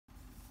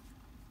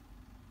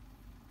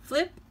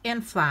Flip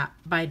and Flop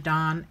by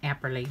Dawn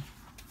Apperly.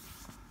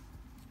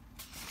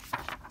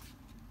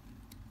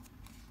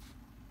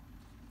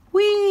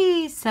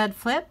 "Whee!" said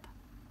Flip.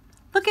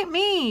 "Look at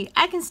me.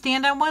 I can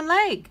stand on one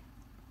leg."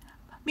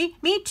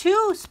 Me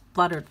too,"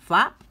 spluttered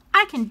Flop.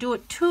 "I can do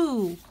it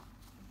too."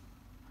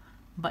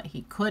 But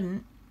he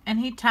couldn't,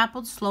 and he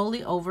toppled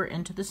slowly over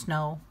into the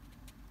snow.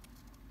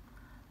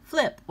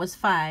 Flip was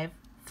 5,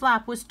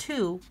 Flop was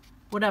 2.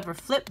 Whatever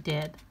Flip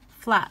did,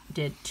 Flop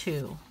did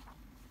too.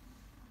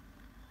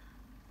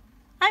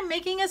 "I'm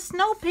making a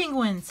snow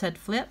penguin," said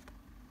Flip.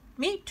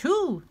 "Me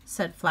too,"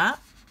 said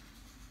Flop.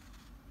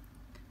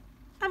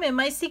 "I'm in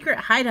my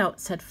secret hideout,"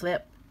 said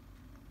Flip.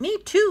 "Me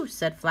too,"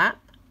 said Flop.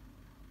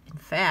 In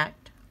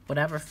fact,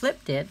 whatever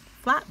Flip did,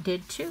 Flop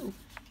did too.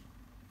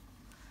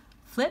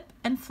 Flip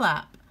and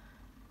Flop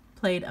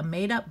played a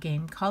made-up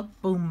game called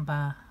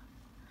Boomba.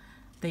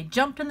 They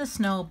jumped in the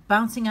snow,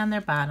 bouncing on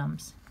their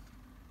bottoms.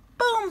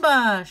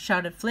 "Boomba!"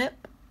 shouted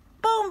Flip.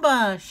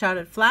 "Boomba!"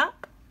 shouted Flop.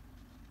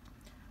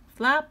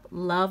 Flop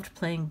loved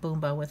playing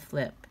Boomba with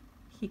Flip.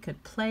 He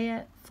could play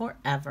it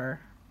forever.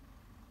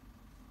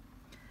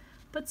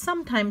 But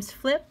sometimes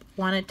Flip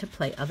wanted to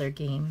play other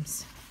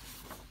games.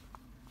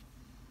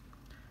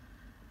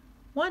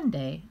 One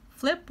day,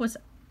 Flip was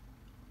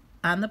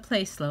on the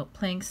play slope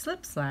playing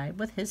slip slide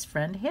with his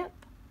friend Hip.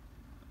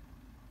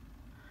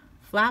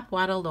 Flop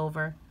waddled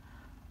over.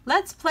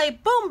 "Let's play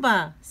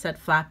Boomba," said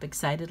Flop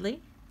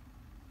excitedly.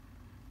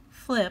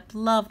 Flip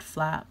loved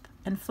Flop,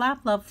 and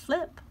Flop loved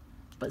Flip,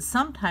 but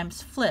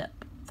sometimes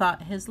Flip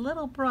thought his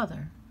little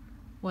brother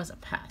was a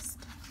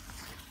pest.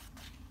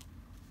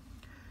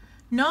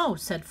 "No,"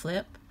 said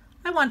Flip.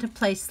 "I want to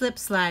play slip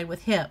slide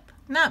with Hip,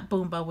 not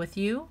Boomba with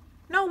you.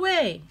 No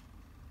way."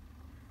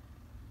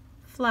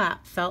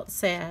 Flop felt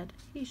sad.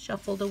 He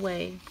shuffled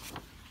away.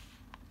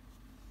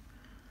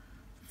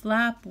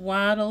 Flop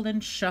waddled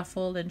and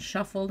shuffled and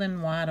shuffled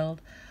and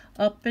waddled,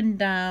 up and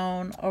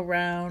down,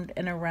 around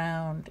and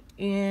around,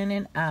 in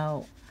and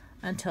out,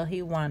 until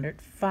he wandered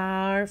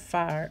far,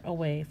 far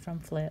away from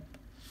Flip.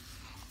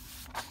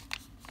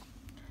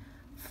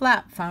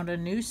 Flop found a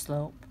new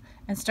slope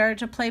and started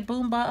to play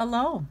Boomba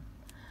alone.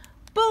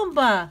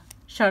 "Boomba!"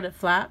 shouted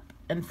Flop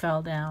and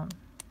fell down.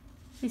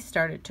 He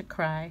started to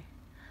cry.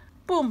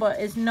 "Boomba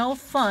is no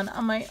fun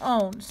on my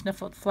own,"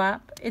 sniffled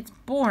Flop. "It's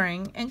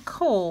boring and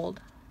cold."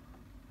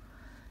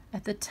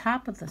 At the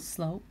top of the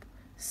slope,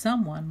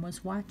 someone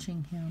was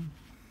watching him.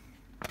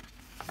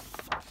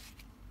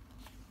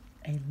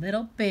 A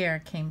little bear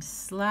came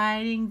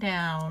sliding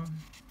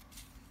down.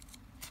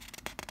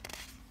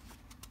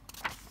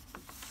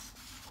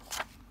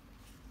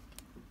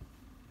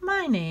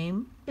 "My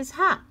name is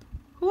Hop.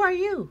 Who are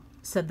you?"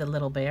 said the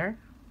little bear.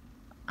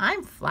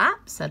 "I'm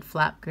Flop," said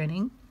Flop,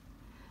 grinning.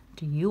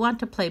 "Do you want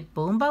to play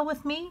Boomba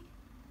with me?"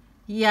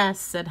 "Yes,"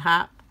 said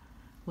Hop,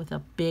 with a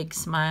big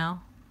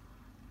smile.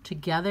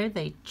 Together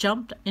they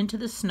jumped into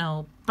the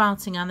snow,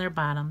 bouncing on their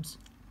bottoms.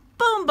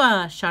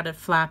 "Boomba!" shouted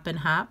Flop and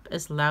Hop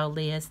as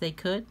loudly as they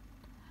could.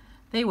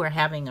 They were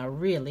having a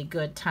really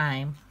good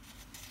time.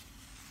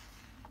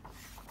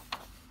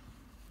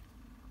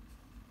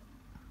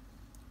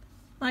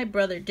 "My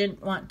brother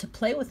didn't want to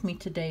play with me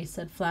today,"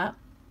 said Flop.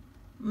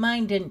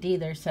 "Mine didn't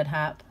either," said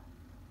Hop.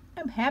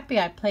 "I'm happy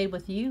I played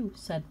with you,"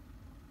 said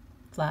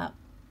Flop.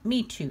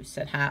 "Me too,"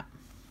 said Hop.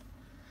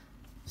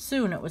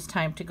 Soon it was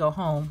time to go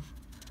home.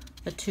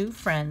 The two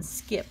friends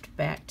skipped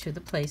back to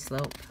the play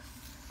slope.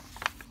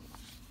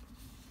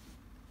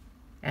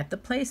 At the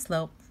play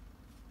slope,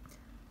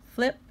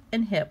 Flip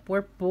and Hip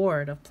were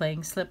bored of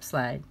playing slip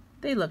slide.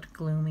 They looked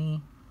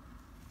gloomy.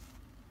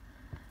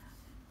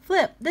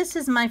 "Flip, this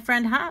is my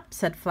friend Hop,"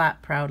 said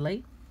Flop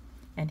proudly.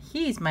 "And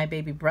he's my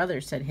baby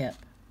brother," said Hip.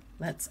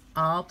 "Let's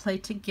all play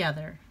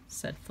together,"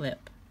 said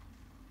Flip.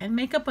 "And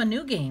make up a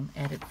new game,"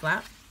 added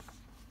Flop.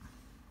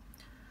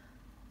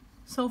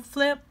 So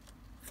Flip,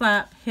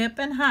 Flop, Hip,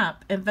 and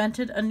Hop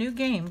invented a new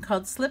game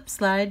called Slip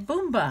Slide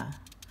Boomba.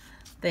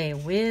 They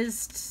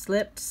whizzed,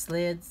 slipped,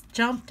 slid,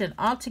 jumped, and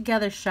all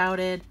together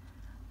shouted,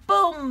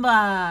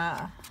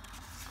 "Boomba!"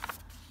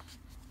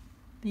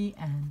 The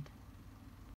end.